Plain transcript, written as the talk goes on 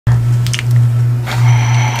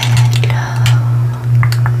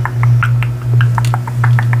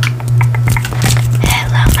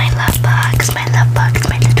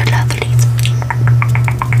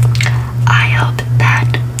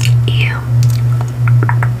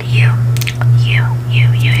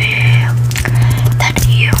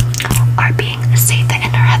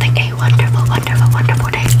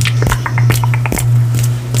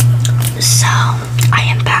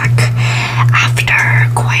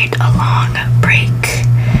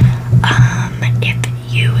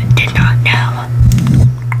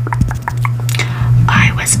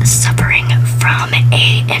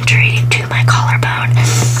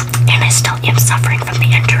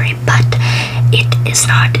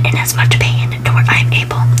not in as much pain to where I am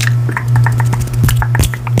able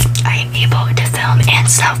to film, and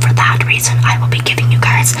so for that reason I will be giving you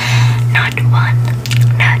guys not one,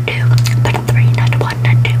 not two, but three, not one,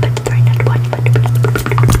 not two, but three, not one, but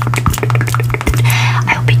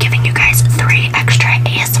I will be giving you guys 3 extra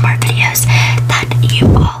ASMR videos that you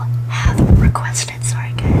all have requested.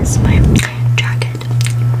 Sorry guys, my jacket.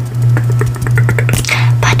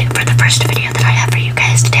 But for the first video that I have for you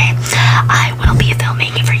guys today, I will be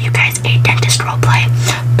filming for you guys a dentist roleplay.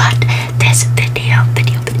 But this video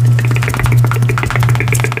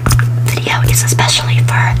is especially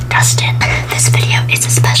for Dustin. This video is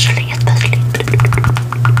especially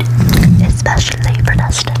for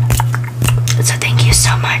Dustin. So thank you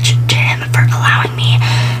so much to him for allowing me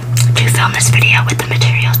to film this video with the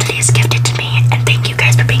material that he has gifted to me, and thank you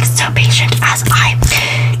guys for being so patient as I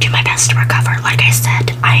do my best to recover. Like I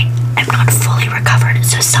said, I am not fully recovered,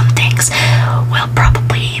 so some things will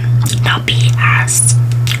probably not be as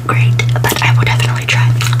great, but I will definitely try.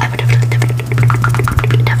 I would definitely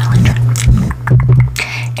try.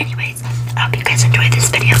 Anyways, I hope you guys enjoy this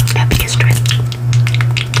video. I hope you guys enjoy it.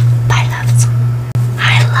 Bye, loves.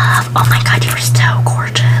 Hi, love. Oh my god, you are so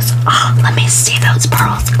gorgeous. Oh, let me see those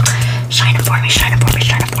pearls. Shine them for me, shine them for me,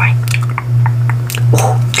 shine them for me.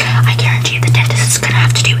 Ooh, I guarantee you the dentist is gonna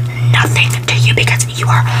have to do nothing to you because you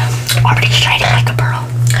are already shining like a pearl.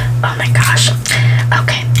 Oh my gosh.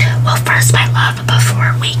 Okay, well first, my love,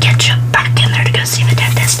 before we get you back in there to go see the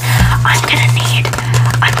dentist, I'm gonna need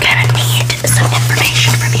some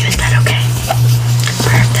information from you. Is that okay?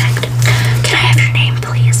 Perfect. Can I have your name,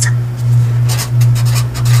 please?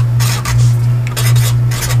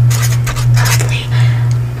 Lovely.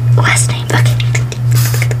 Last name. Okay.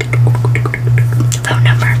 Phone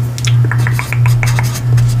number.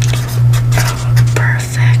 Oh,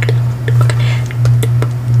 perfect. Okay.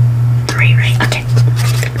 3, right? Okay.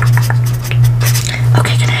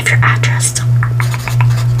 Okay, can I have your address?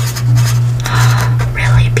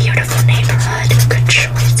 Really beautiful neighborhood. Good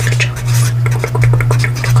choice, good choice.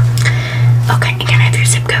 Okay, and can I have your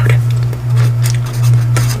zip code?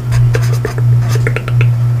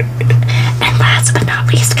 And last but not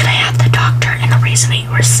least, can I have the doctor and the reason that you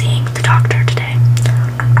were seeing the doctor today?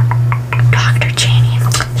 Dr. Cheney.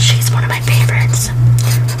 She's one of my favorites.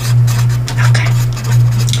 Okay.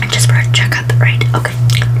 And just for a checkup, right? Okay.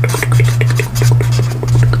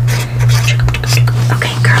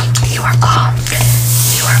 Okay, girl, you are all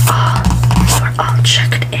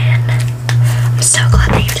checked in. I'm so glad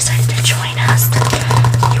that you decided to join us.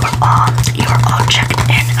 You are all checked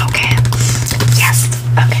in, okay? Yes,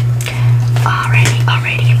 okay.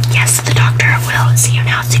 Alrighty. Yes, the doctor will see you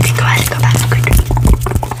now, so you can go ahead and go back.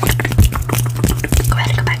 Go ahead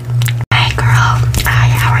and go back. Hi, girl. Hi,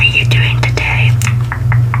 how are you doing today?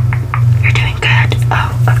 You're doing good?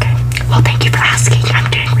 Oh, okay. Well, thank you for asking. I'm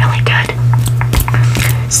doing really good.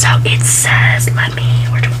 So it says,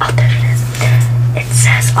 there it is. It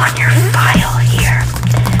says on your file here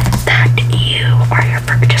that you are here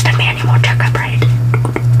for just a manual checkup, right?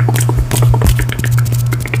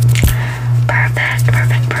 Perfect.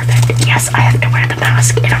 Yes, I have to wear the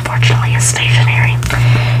mask. It unfortunately is stationary.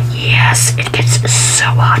 Yes, it gets so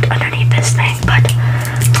hot underneath this thing, but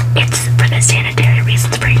it's for the sanitary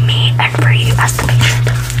reasons for me and for you as the patient.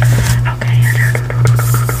 Okay.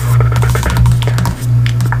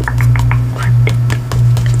 1,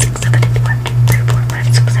 2, 6, 7, 8, 1, 2, 3, 4,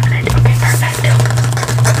 5, 6, 7, 8. Okay, perfect.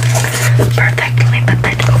 Perfect. Let me put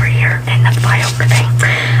that over here in the file thing.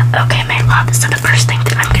 Okay, my love. So the first thing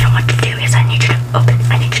that I'm gonna want to do is I need you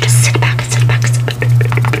to sit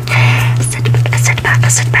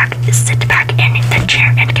back in the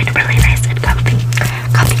chair and get really nice and comfy.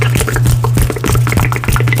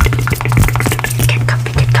 Get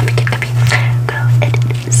comfy. Go and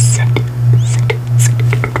sit.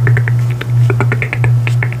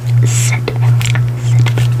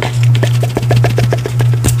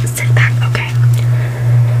 Sit back, okay.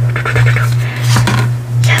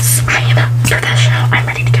 Yes, I am a professional. I'm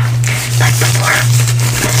ready to go. But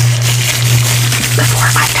before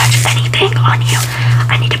I touch anything on you,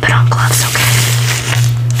 I need to put on gloves, okay?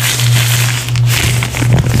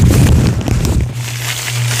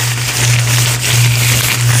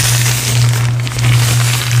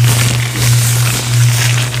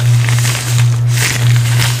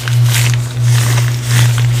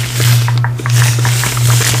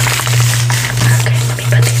 Okay, let me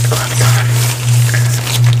put these gloves on.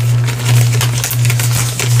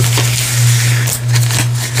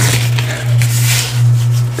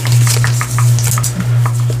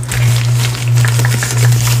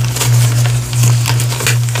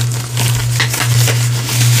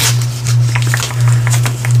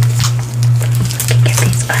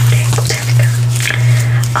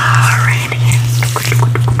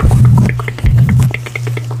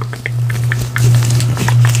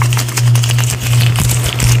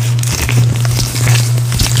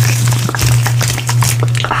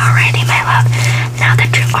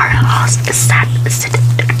 just sit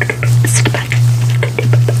back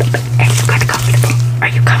and get comfortable. Are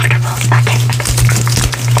you comfortable? Okay.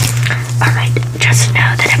 Alright, just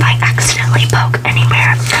know that if I accidentally poke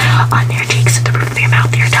anywhere on your cheeks, the roof of your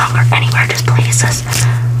mouth, your tongue, or anywhere, just please just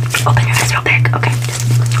open your eyes real big. Okay, just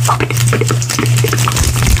open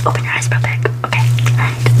your eyes real big. Okay,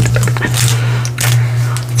 alright.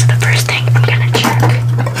 So the first thing I'm gonna check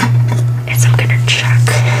is I'm gonna check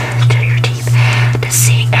to your teeth to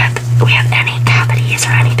see if we have any cavities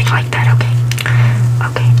or anything like that. Okay.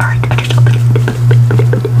 Okay, alright, I just open it.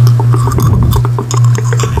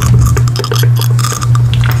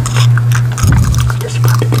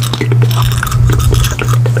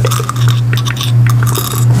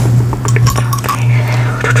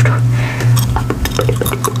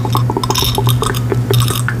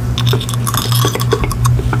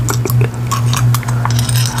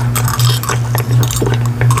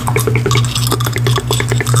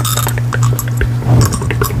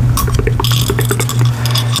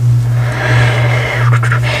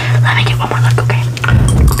 Let me get one more look, okay?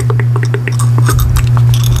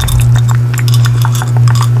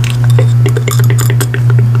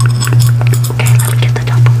 Okay, let me get the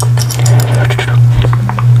top one.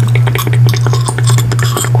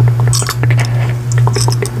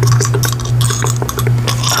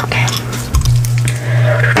 Okay.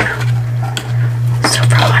 So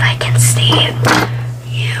from what I can see,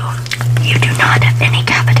 you do not have any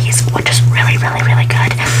cavities, which is really, really, really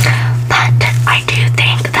good. But I do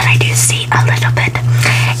think that I do see a little bit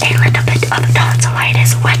of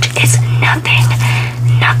tonsillitis, which is nothing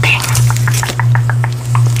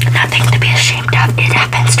to be ashamed of. It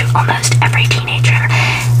happens to almost every teenager.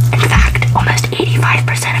 In fact, almost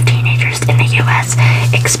 85% of teenagers in the US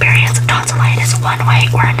experience tonsillitis one way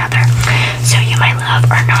or another. So you, my love,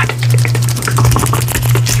 are not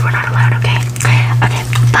alone, okay? Okay,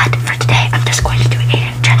 but for today, I'm just going to do a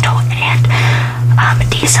gentle and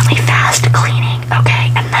decently fast cleaning,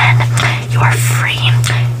 okay? And then you are free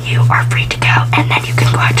to go, and then you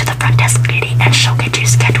can go out to the front desk lady and she'll get you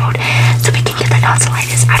scheduled so we can get the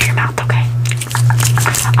tonsillitis out of your mouth, okay?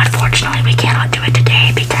 Unfortunately, we cannot do it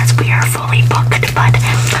today because we are fully booked, but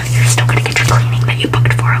you're still gonna get your cleaning that you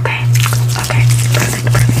booked for, okay? Okay, perfect.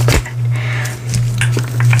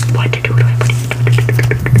 What tool do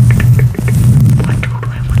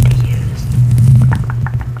I want to use?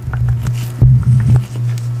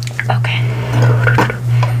 Okay.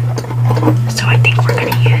 So I think we're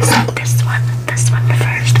gonna use this one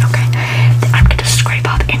first, okay? I'm gonna scrape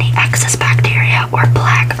off any excess bacteria or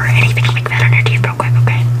plaque or anything like that on your teeth real quick,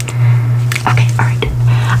 okay? Okay, alright.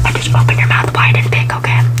 I just open your mouth wide and big,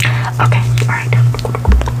 okay? Okay, alright.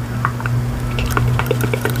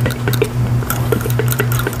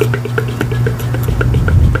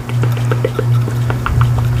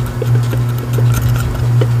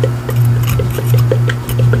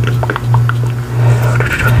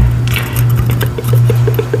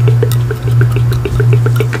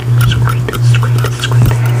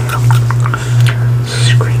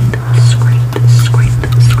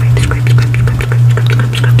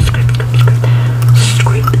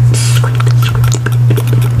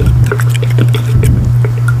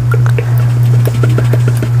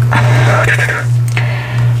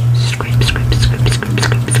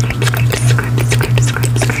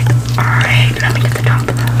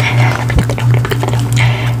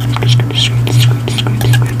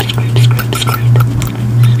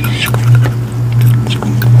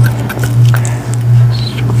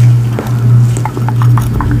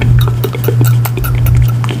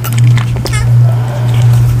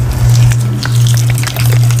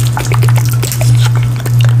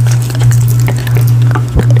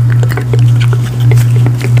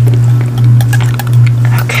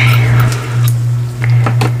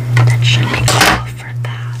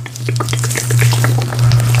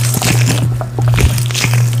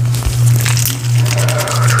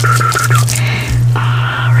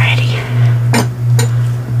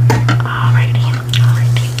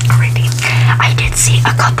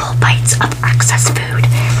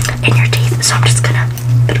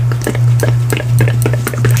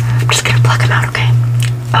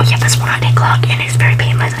 Oh yeah, this will not take long and it's very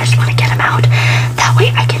painless. I just want to get them out. That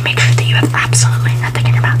way I can make sure that you have absolutely nothing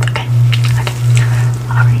in your mouth, okay? Okay.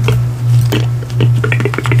 Alright.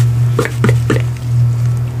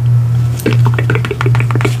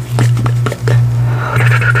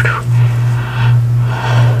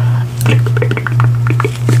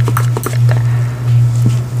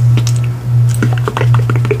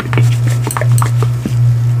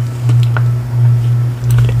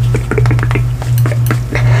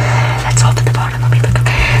 Let's open the bottom. Let me look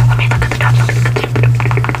at the top.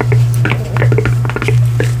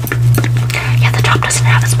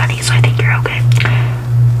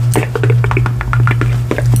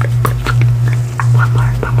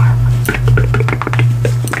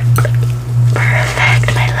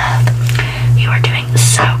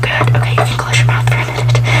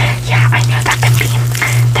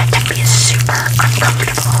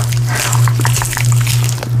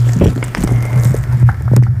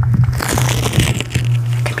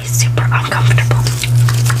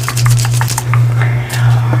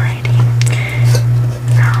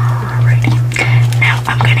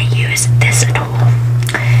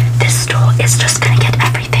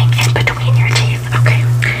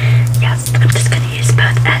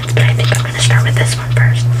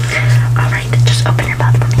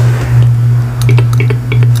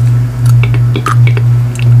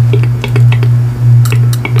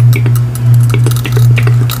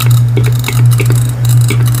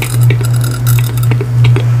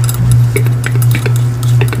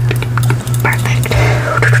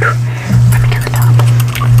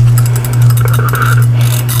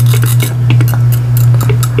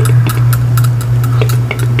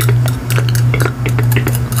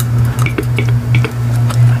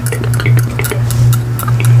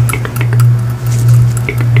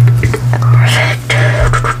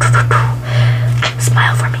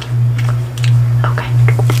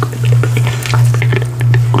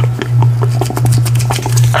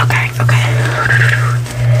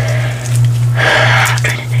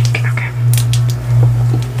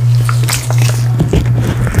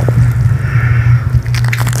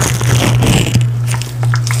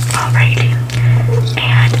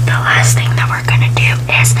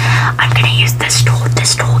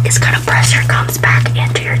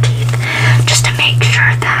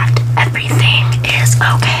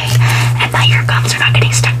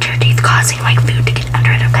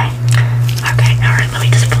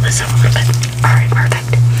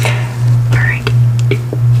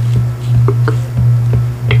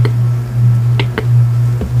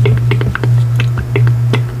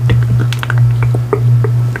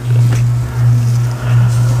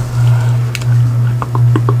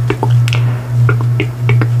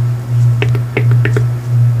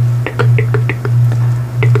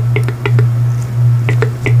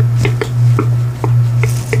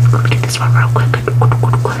 real quick.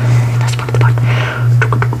 That's part of the part.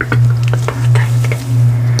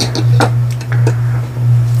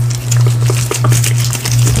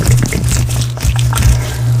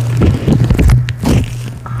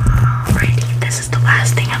 Alrighty, this is the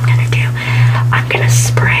last thing I'm gonna do. I'm gonna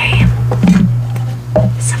spray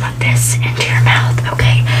some of this into your mouth,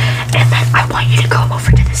 okay? And then I want you to go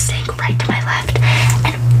over to the sink right to my left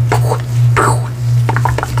and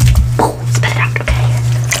spit it out, okay?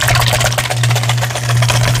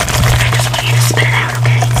 I just want you to spit it out,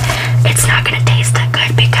 okay? It's not gonna taste that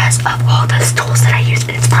good because of all those tools that I used.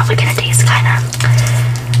 It's probably gonna taste kind of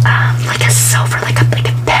like a silver, like a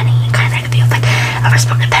penny kind of feel. Like I've ever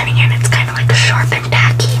spoken a penny and it's kind of like sharp and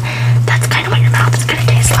tacky. That's kind of what your mouth is gonna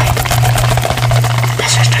taste like.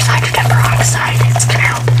 This is just hydrogen peroxide. It's gonna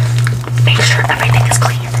help make sure everything is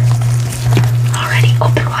clean. Alrighty,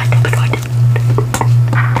 open wide, open wide.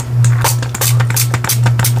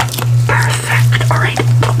 Perfect. Alright.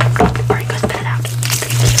 Alright, go spit it out.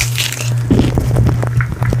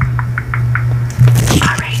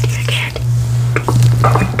 Alright, you're good.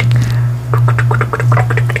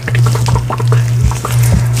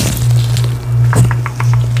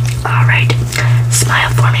 Alright. Smile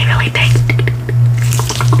for me really big.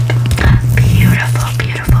 Beautiful,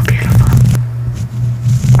 beautiful, beautiful.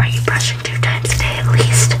 Are you brushing 2 times a day at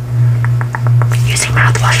least? Using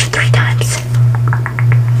mouthwash 3 times?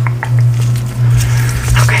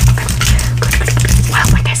 Okay, good. Well,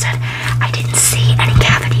 like I said, I didn't see any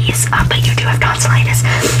cavities, but you do have tonsillitis.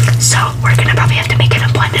 So we're gonna probably have to make an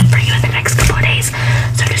appointment for you in the next couple of days.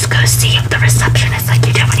 So just go see the receptionist like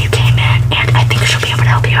you did when you came in, and I think she'll be able to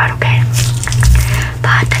help you out, okay?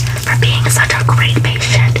 But for being such a great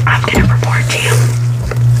patient, I'm gonna report you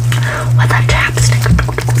with a chapstick.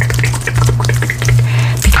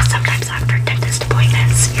 Because sometimes after dentist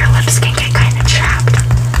appointments, your lips can get kind of chapped.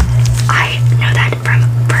 I know that from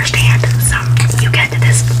firsthand. So you get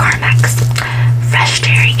this Carmex Fresh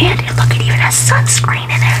Cherry, and look, it even has sunscreen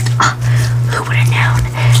in it. Oh, who would have known?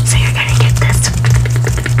 So you're gonna get this.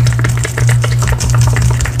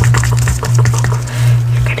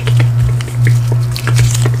 You're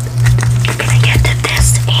gonna get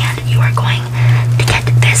this, and you are going to get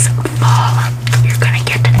this ball. You're gonna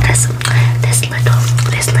get this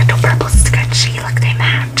little purple scrunchie. Look, they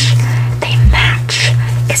match. They match.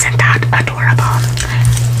 Isn't that adorable?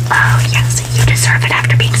 Oh yes, you deserve it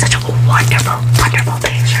after being such a wonderful, wonderful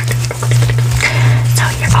patient. So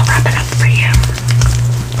here, I'll wrap it up for you.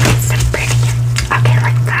 It's so pretty. Okay,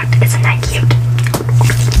 like that. Isn't that cute?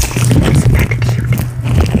 Isn't that cute?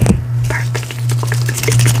 Perfect.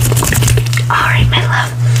 Alright, my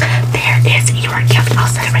love. There is your gift. I'll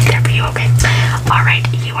set it right there for you, okay? Alright,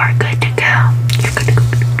 you are good to go. You're good to go.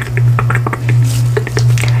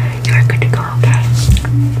 You are good to go, okay?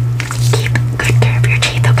 Keep good care of your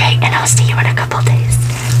teeth, okay? And I'll see you in a couple days.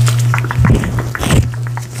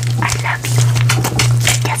 I love you.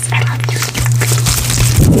 Yes, I love you.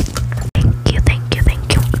 Thank you, thank you,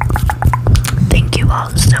 thank you. Thank you all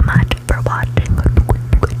so much for watching.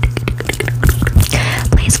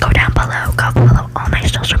 Please go down below. Go follow all my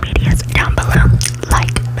social medias down below.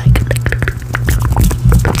 Like,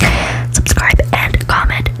 subscribe, and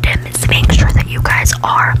comment to make sure that you guys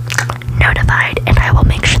are notified, and I will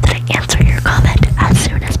make sure that I answer your comment as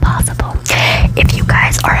soon as possible. If you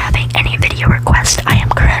guys are having any video requests, I am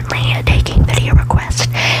currently taking video requests,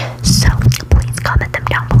 so please comment them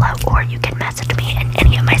down below, or you can message me in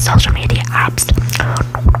any of my social media apps.